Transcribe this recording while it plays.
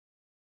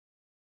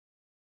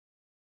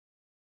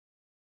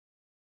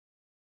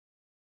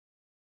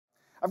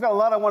I've got a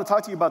lot I want to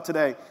talk to you about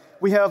today.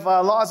 We have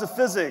laws of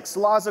physics,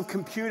 laws of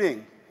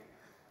computing.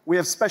 We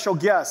have special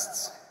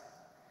guests.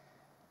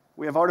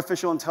 We have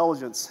artificial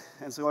intelligence.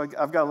 And so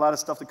I've got a lot of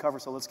stuff to cover,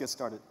 so let's get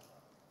started.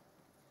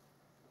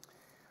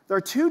 There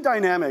are two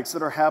dynamics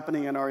that are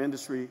happening in our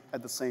industry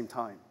at the same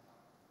time.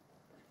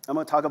 I'm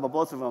going to talk about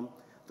both of them.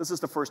 This is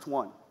the first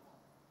one.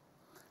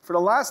 For the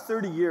last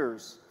 30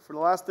 years,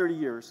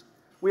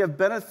 we have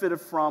benefited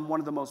from one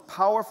of the most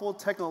powerful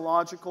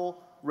technological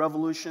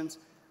revolutions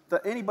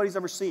that anybody's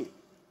ever seen.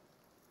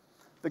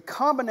 The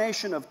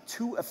combination of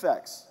two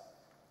effects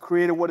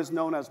created what is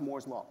known as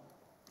Moore's Law.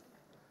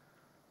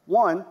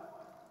 One,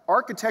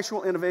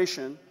 architectural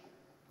innovation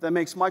that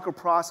makes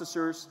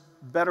microprocessors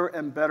better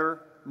and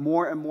better,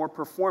 more and more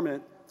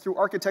performant through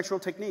architectural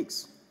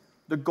techniques.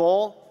 The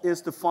goal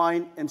is to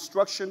find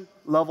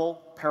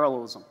instruction-level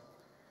parallelism.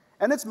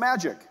 And it's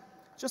magic.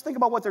 Just think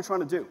about what they're trying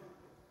to do.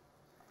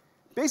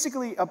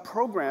 Basically, a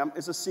program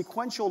is a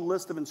sequential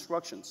list of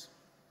instructions,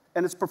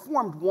 and it's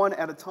performed one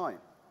at a time.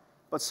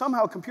 But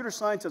somehow computer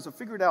scientists have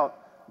figured out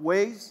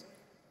ways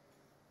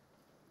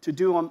to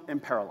do them in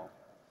parallel.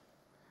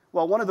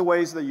 Well, one of the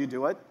ways that you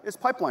do it is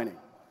pipelining.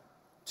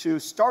 To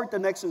start the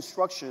next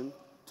instruction,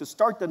 to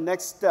start the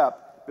next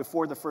step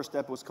before the first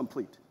step was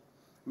complete.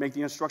 Make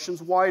the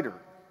instructions wider.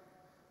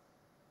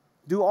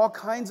 Do all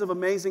kinds of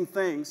amazing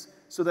things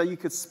so that you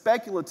could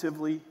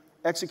speculatively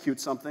execute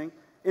something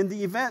in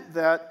the event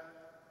that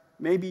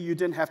maybe you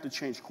didn't have to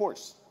change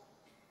course.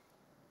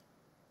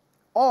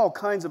 All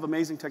kinds of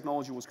amazing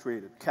technology was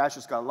created.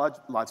 Caches got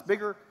lots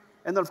bigger,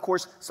 and then, of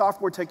course,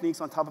 software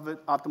techniques on top of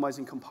it,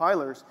 optimizing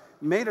compilers,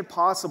 made it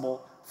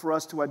possible for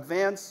us to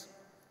advance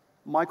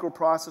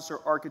microprocessor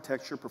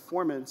architecture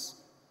performance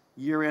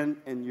year in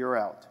and year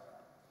out.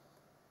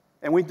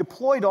 And we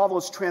deployed all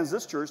those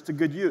transistors to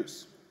good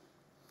use.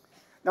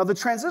 Now, the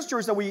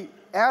transistors that we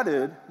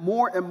added,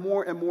 more and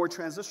more and more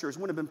transistors,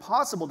 wouldn't have been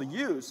possible to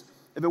use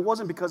if it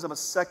wasn't because of a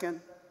second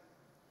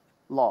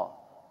law,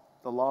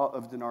 the law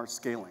of Dennard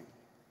scaling.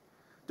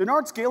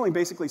 Dennard scaling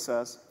basically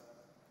says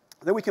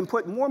that we can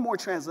put more and more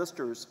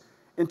transistors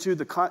into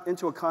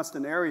a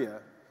constant area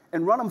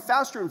and run them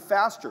faster and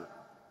faster,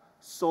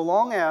 so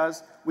long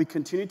as we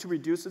continue to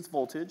reduce its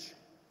voltage,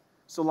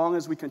 so long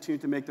as we continue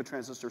to make the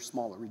transistor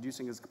smaller,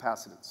 reducing its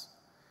capacitance.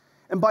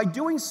 And by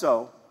doing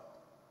so,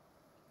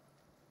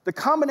 the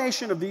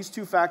combination of these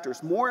two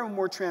factors, more and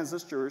more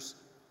transistors,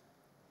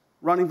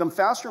 running them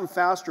faster and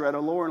faster at a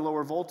lower and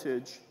lower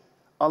voltage,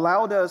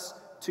 allowed us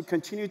to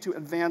continue to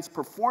advance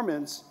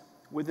performance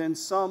within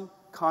some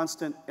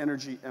constant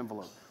energy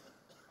envelope.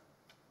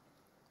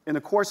 In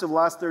the course of the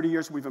last 30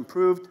 years, we've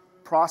improved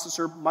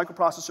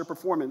microprocessor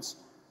performance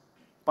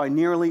by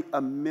nearly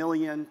 1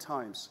 million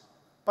times.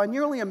 By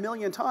nearly 1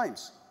 million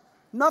times.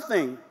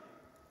 Nothing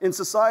in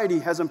society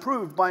has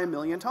improved by 1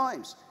 million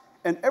times.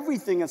 And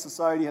everything in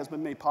society has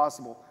been made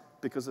possible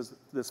because of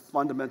this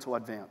fundamental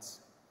advance.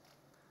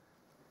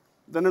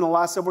 Then in the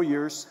last several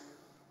years,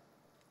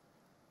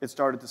 it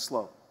started to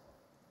slow.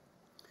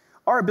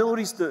 Our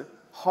abilities to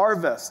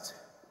harvest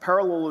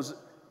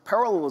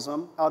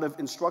parallelism out of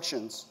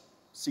instructions,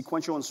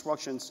 sequential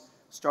instructions,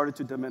 started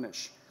to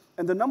diminish.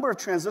 And the number of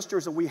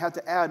transistors that we had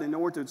to add in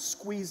order to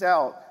squeeze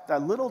out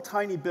that little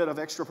tiny bit of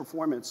extra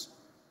performance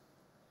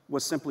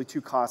was simply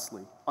too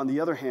costly. On the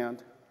other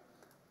hand,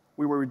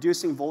 we were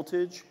reducing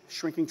voltage,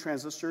 shrinking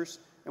transistors,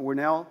 and we're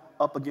now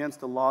up against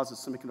the laws of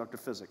semiconductor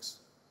physics.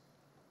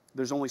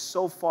 There's only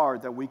so far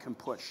that we can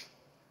push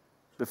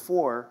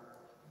before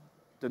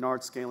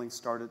Dennard scaling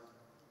started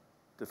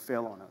to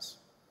fail on us.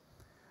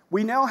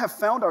 We now have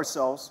found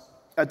ourselves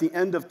at the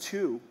end of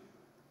two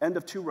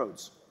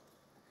roads.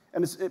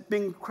 And it's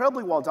been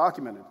incredibly well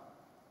documented.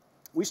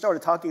 We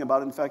started talking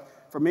about it, in fact,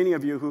 for many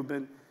of you who've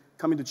been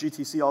coming to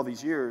GTC all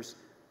these years,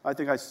 I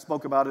think I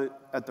spoke about it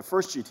at the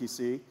first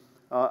GTC.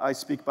 I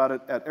speak about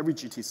it at every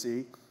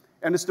GTC.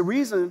 And it's the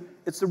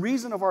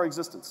reason of our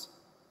existence.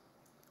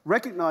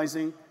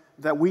 Recognizing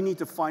that we need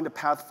to find a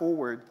path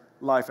forward,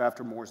 life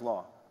after Moore's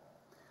Law.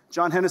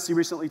 John Hennessy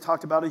recently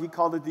talked about it. He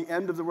called it the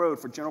end of the road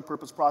for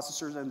general-purpose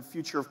processors and the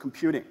future of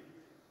computing.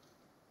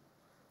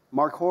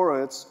 Mark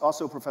Horowitz,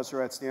 also a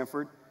professor at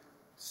Stanford,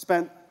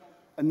 spent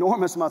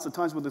enormous amounts of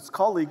time with his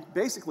colleague,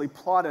 basically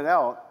plotted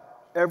out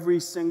every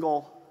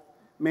single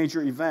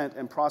major event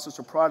and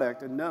processor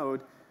product and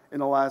node in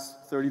the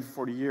last 30 to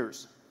 40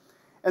 years.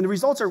 And the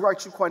results are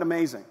actually quite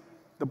amazing.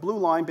 The blue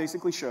line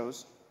basically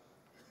shows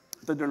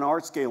the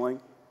Dennard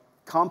scaling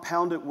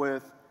compounded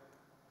with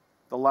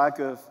the lack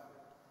of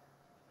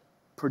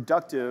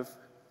productive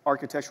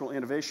architectural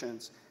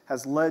innovations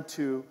has led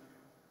to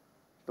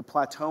the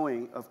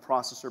plateauing of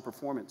processor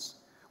performance.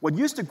 What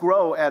used to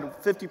grow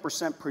at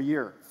 50% per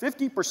year,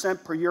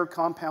 50% per year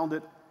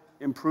compounded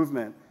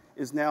improvement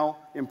is now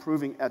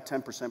improving at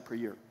 10% per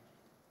year.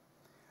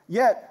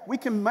 Yet, we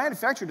can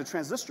manufacture the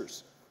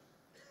transistors.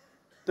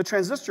 The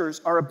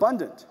transistors are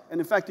abundant. And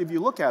in fact, if you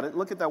look at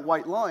that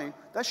white line,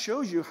 that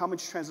shows you how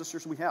much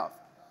transistors we have.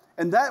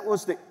 And that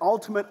was the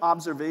ultimate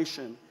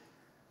observation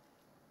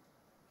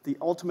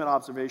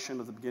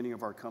of the beginning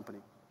of our company.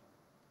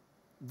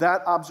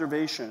 That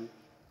observation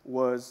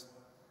was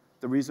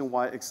the reason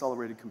why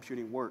accelerated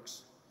computing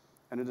works.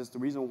 And it is the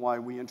reason why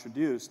we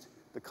introduced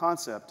the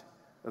concept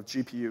of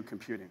GPU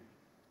computing.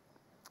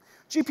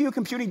 GPU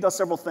computing does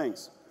several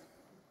things.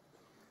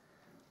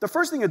 The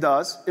first thing it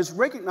does is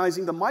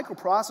recognizing the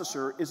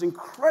microprocessor is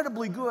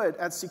incredibly good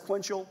at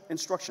sequential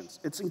instructions.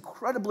 It's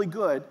incredibly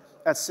good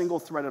at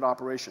single-threaded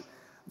operation.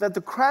 That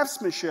the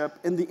craftsmanship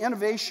and the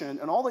innovation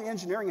and all the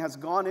engineering has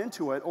gone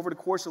into it over the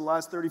course of the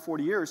last 30,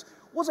 40 years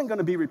wasn't going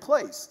to be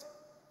replaced.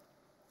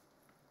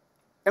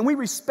 And we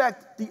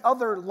respect the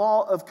other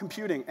law of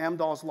computing,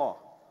 Amdahl's law,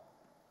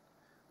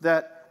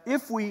 that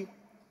if we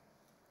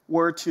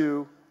were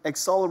to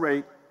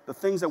accelerate the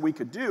things that we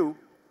could do,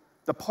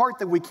 the part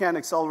that we can't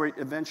accelerate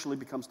eventually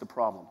becomes the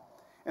problem.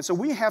 And so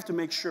we have to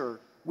make sure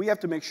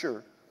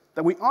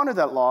that we honor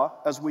that law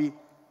as we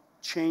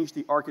change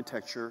the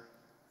architecture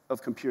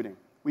of computing.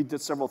 We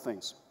did several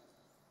things.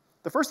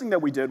 The first thing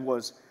that we did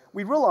was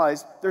we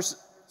realized there's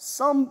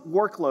some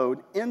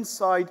workload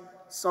inside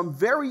some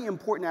very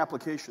important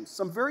applications,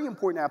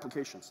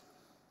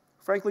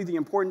 Frankly,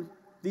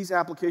 these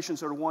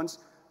applications are the ones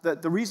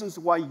that the reasons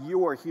why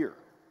you are here.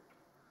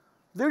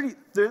 They're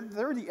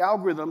the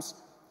algorithms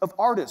of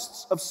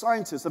artists, of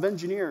scientists, of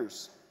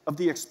engineers, of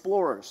the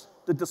explorers,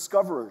 the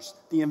discoverers,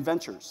 the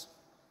inventors,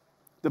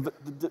 the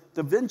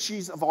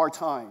Vincis of our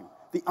time,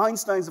 the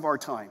Einsteins of our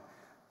time.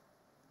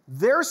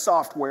 Their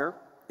software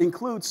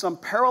includes some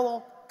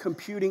parallel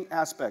computing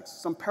aspects,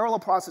 some parallel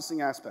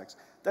processing aspects,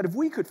 that if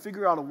we could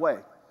figure out a way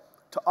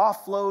to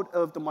offload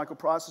of the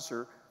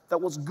microprocessor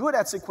that was good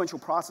at sequential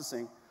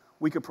processing,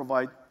 we could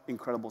provide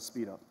incredible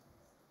speed up.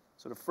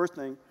 So the first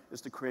thing is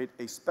to create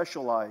a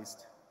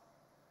specialized,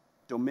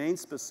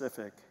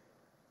 domain-specific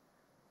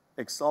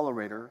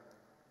accelerator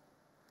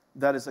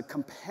that is a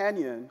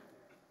companion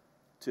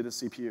to the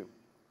CPU,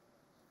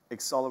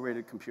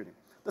 accelerated computing.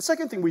 The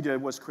second thing we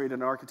did was create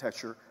an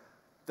architecture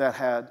that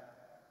had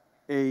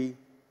a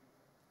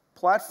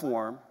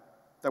platform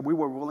that we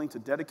were willing to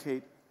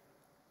dedicate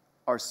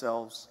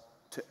ourselves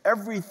to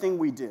everything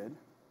we did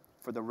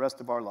for the rest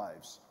of our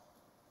lives.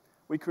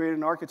 We created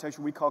an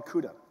architecture we call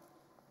CUDA.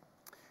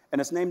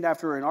 And it's named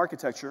after an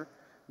architecture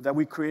that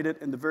we created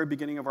in the very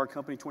beginning of our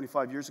company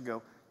 25 years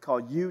ago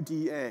called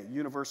UDA,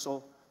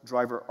 Universal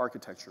Driver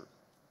Architecture.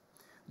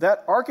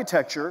 That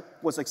architecture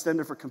was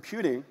extended for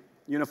computing,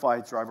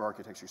 Unified Driver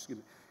Architecture, excuse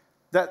me.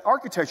 That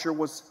architecture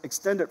was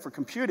extended for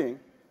computing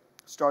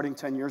starting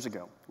 10 years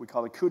ago. We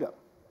call it CUDA.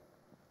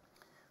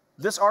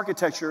 This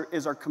architecture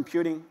is our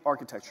computing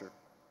architecture.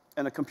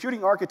 And a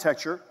computing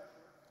architecture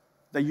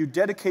that you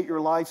dedicate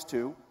your lives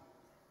to,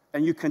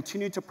 and you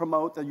continue to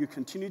promote, that you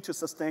continue to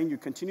sustain, you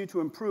continue to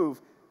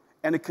improve,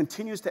 and it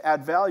continues to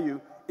add value,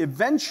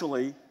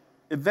 eventually,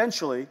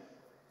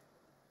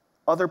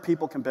 other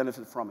people can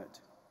benefit from it.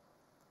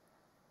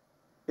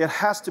 It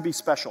has to be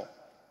special.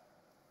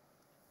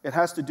 It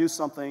has to do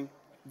something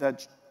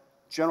that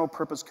general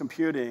purpose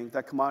computing,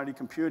 that commodity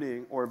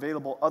computing, or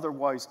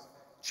otherwise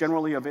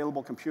generally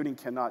available computing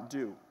cannot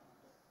do.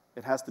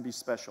 It has to be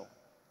special.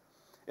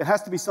 It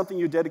has to be something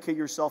you dedicate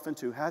yourself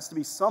into. It has to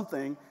be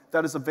something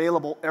that is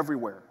available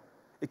everywhere.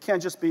 It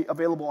can't just be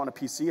available on a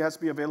PC. It has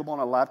to be available on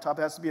a laptop.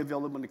 It has to be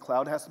available in the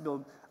cloud. It has to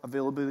be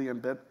availability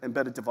in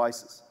embedded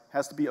devices. It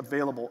has to be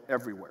available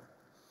everywhere.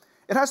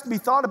 It has to be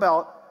thought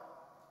about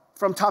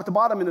from top to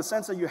bottom in the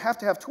sense that you have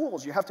to have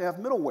tools. You have to have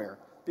middleware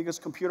because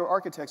computer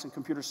architects and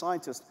computer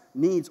scientists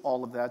needs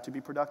all of that to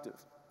be productive.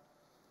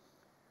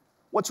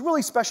 What's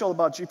really special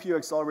about GPU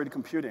accelerated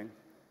computing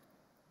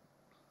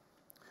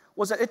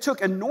was that it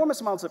took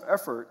enormous amounts of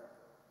effort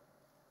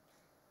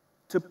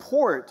to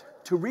port,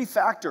 to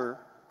refactor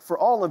for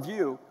all of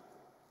you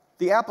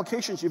the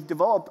applications you've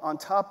developed on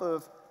top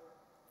of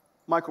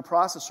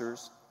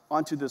microprocessors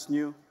onto this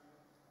new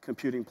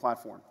computing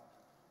platform.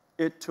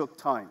 It took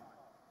time.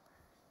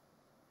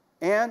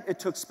 And it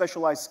took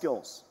specialized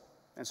skills.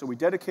 And so we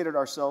dedicated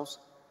ourselves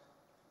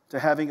to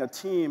having a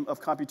team of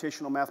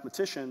computational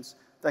mathematicians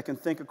that can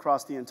think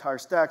across the entire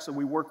stack. So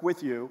we work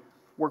with you,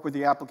 work with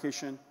the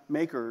application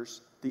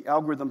makers, the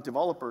algorithm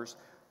developers,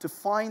 to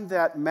find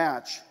that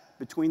match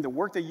between the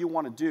work that you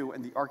want to do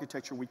and the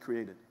architecture we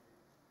created.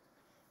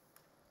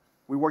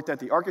 We worked at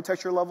the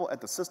architecture level,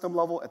 at the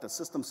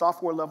system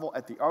software level,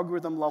 at the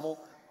algorithm level,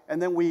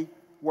 and then we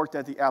worked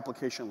at the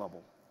application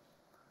level.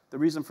 The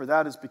reason for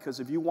that is because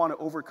if you want to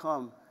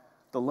overcome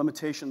the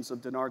limitations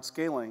of Dennard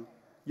scaling,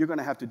 you're going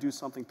to have to do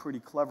something pretty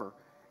clever.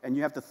 And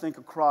you have to think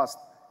across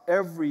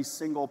every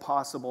single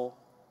possible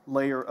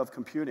layer of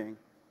computing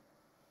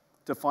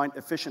to find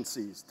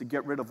efficiencies, to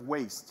get rid of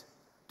waste,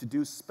 to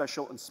do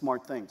special and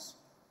smart things.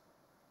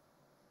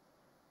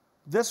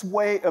 This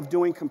way of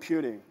doing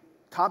computing,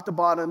 top to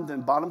bottom,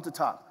 then bottom to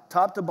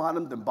top to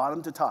bottom, then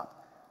bottom to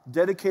top,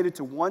 dedicated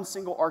to one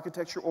single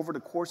architecture over the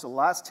course of the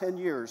last 10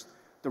 years,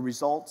 the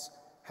results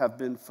have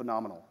been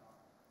phenomenal.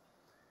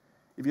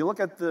 If you look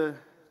at the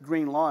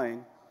green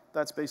line,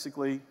 that's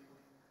basically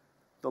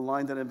the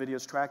line that NVIDIA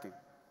is tracking.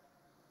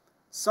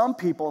 Some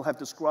people have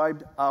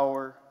described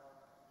our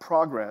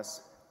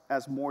progress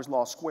as Moore's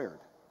Law squared.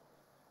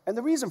 And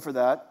the reason for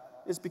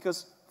that is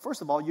because,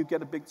 first of all, you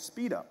get a big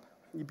speed up.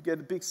 You get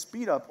a big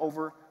speed up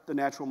over the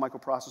natural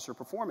microprocessor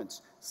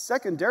performance.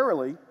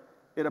 Secondarily,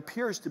 it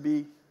appears to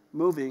be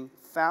moving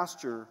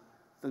faster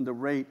than the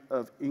rate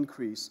of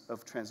increase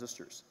of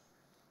transistors.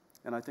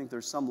 And I think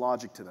there's some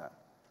logic to that.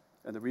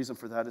 And the reason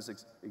for that is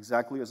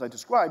exactly as I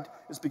described,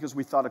 is because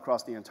we thought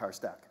across the entire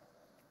stack.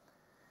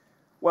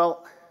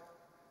 Well,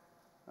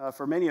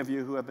 for many of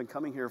you who have been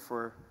coming here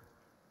for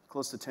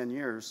close to 10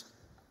 years,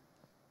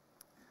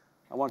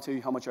 I want to tell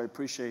you how much I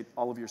appreciate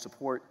all of your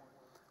support.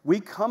 We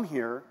come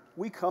here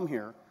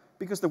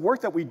because the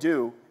work that we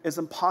do is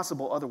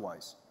impossible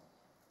otherwise.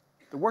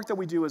 The work that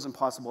we do is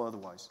impossible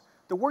otherwise.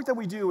 The work that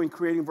we do in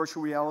creating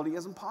virtual reality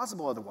is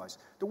impossible otherwise.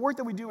 The work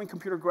that we do in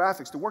computer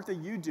graphics, the work that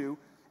you do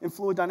in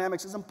fluid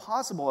dynamics is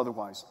impossible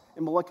otherwise.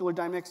 In molecular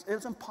dynamics, it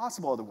is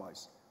impossible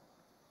otherwise.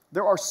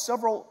 There are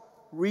several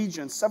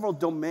regions, several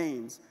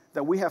domains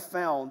that we have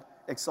found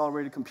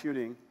accelerated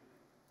computing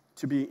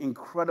to be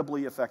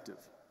incredibly effective.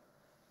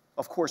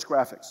 Of course,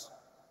 graphics,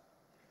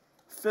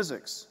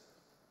 physics,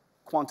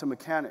 quantum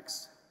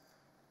mechanics,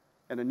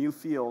 and a new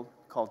field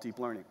called deep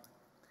learning.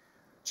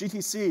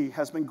 GTC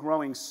has been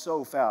growing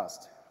so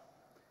fast.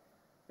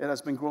 It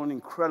has been growing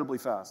incredibly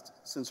fast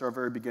since our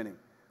very beginning.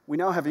 We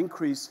now have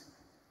increased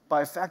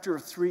by a factor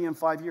of 3 in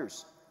 5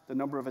 years, the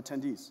number of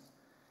attendees.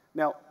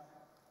 Now,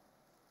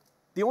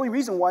 the only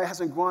reason why it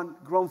hasn't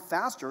grown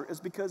faster is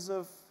because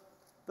of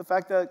the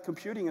fact that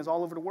computing is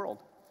all over the world.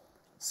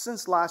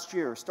 Since last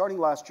year, starting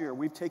last year,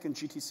 we've taken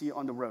GTC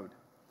on the road.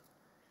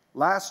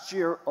 Last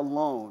year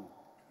alone,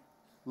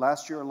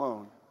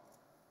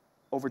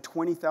 over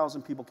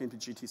 20,000 people came to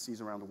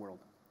GTCs around the world.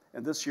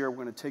 And this year,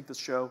 we're going to take this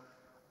show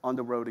on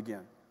the road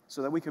again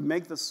so that we can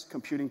make this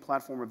computing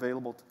platform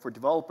available for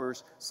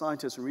developers,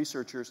 scientists, and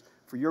researchers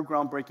for your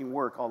groundbreaking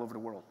work all over the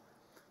world.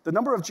 The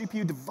number of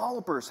GPU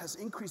developers has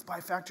increased by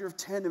a factor of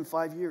 10 in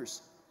 5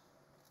 years.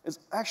 It's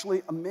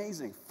actually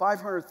amazing.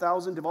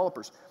 500,000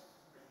 developers.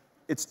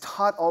 It's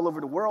taught all over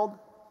the world.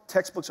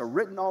 Textbooks are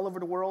written all over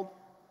the world.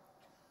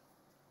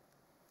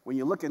 When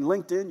you look in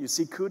LinkedIn, you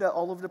see CUDA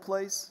all over the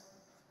place.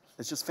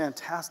 It's just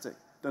fantastic.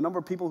 The number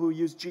of people who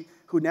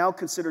now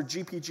consider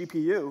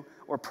GPU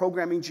or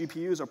programming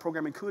GPUs or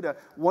programming CUDA,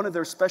 one of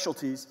their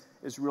specialties,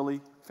 is really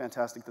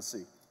fantastic to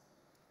see.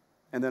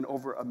 And then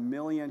over 1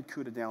 million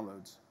CUDA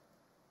downloads.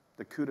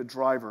 The CUDA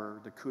driver,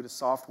 the CUDA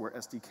software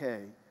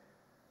SDK,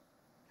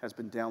 has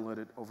been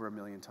downloaded over 1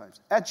 million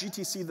times. At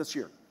GTC this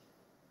year,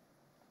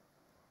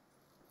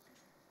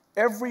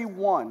 every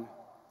one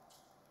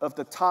of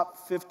the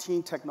top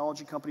 15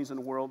 technology companies in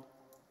the world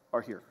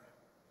are here.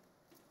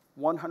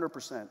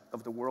 100%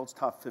 of the world's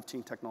top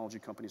 15 technology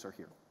companies are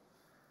here.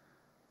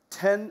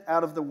 10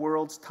 out of the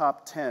world's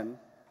top 10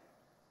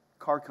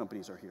 car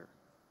companies are here.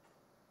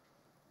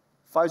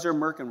 Pfizer,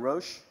 Merck, and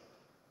Roche,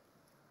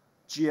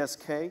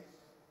 GSK,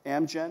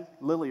 Amgen,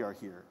 Lilly are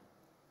here.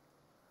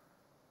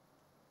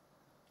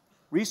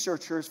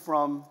 Researchers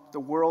from the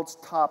world's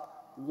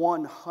top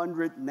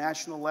 100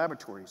 national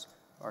laboratories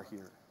are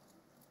here.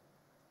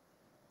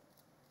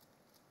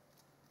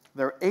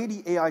 There are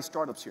 80 AI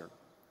startups here,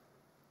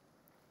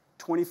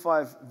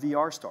 25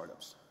 VR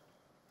startups,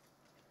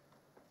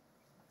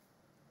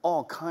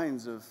 all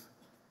kinds of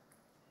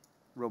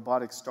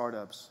robotic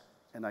startups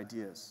and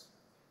ideas.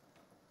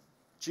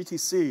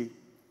 GTC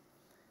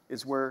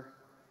is where,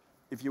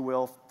 if you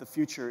will, the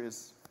future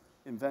is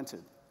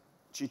invented.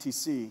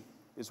 GTC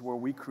is where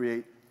we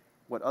create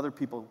what other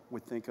people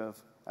would think of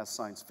as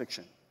science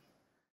fiction.